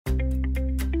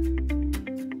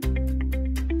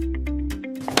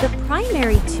The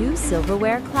primary 2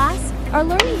 silverware class are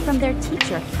learning from their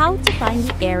teacher how to find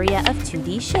the area of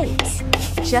 2D shapes.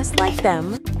 Just like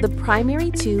them, the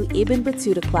primary 2 Ibn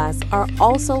Battuta class are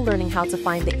also learning how to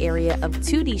find the area of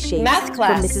 2D shapes Math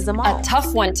class, from Mrs. Amal. a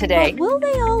tough one today. But will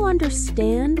they all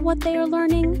understand what they are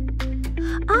learning?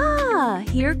 Ah,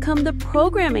 here come the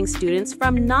programming students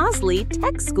from Nazli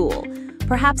Tech School.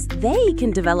 Perhaps they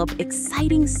can develop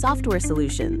exciting software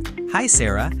solutions. Hi,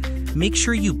 Sarah. Make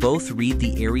sure you both read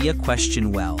the area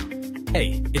question well.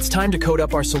 Hey, it's time to code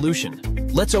up our solution.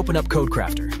 Let's open up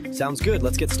CodeCrafter. Sounds good,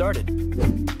 let's get started.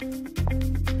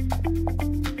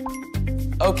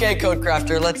 Okay,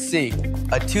 CodeCrafter, let's see.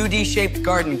 A 2D shaped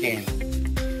garden game.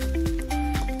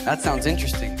 That sounds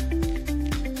interesting.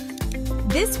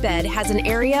 This bed has an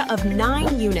area of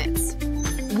 9 units.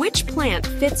 Which plant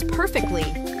fits perfectly?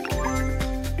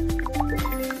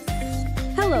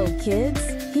 Hello, kids.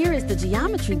 Here is the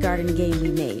geometry garden game we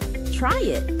made. Try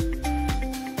it.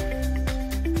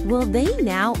 Will they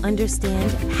now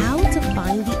understand how to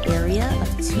find the area of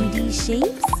 2D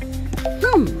shapes?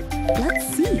 Let's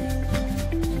see.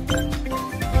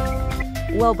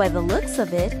 Well, by the looks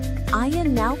of it, Aya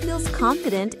now feels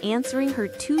confident answering her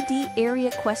 2D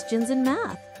area questions in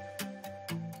math.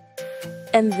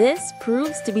 And this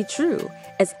proves to be true,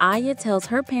 as Aya tells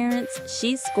her parents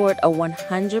she scored a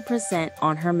 100%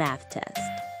 on her math test.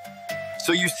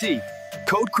 So you see,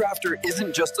 CodeCrafter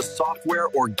isn't just a software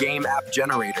or game app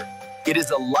generator. It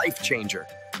is a life changer.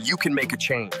 You can make a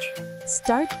change.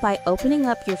 Start by opening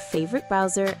up your favorite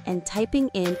browser and typing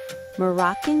in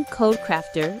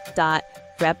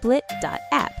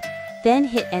moroccancodecrafter.replit.app. Then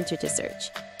hit enter to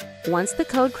search. Once the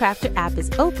CodeCrafter app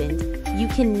is opened, you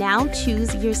can now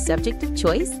choose your subject of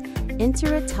choice,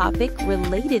 enter a topic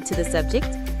related to the subject,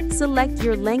 select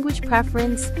your language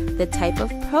preference, the type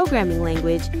of programming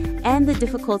language, and the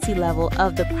difficulty level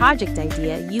of the project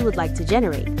idea you would like to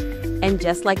generate. And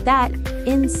just like that,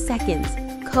 in seconds,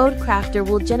 CodeCrafter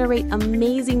will generate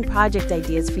amazing project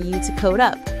ideas for you to code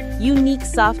up. Unique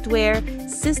software,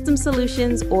 system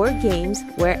solutions, or games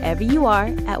wherever you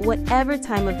are at whatever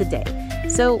time of the day.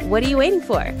 So what are you waiting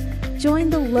for?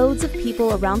 Join the loads of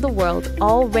people around the world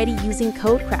already using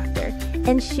CodeCrafter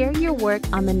and share your work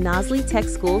on the Nazli Tech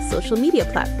School social media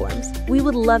platforms. We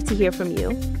would love to hear from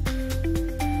you.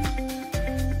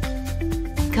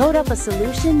 Code up a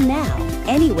solution now,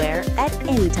 anywhere, at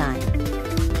any time.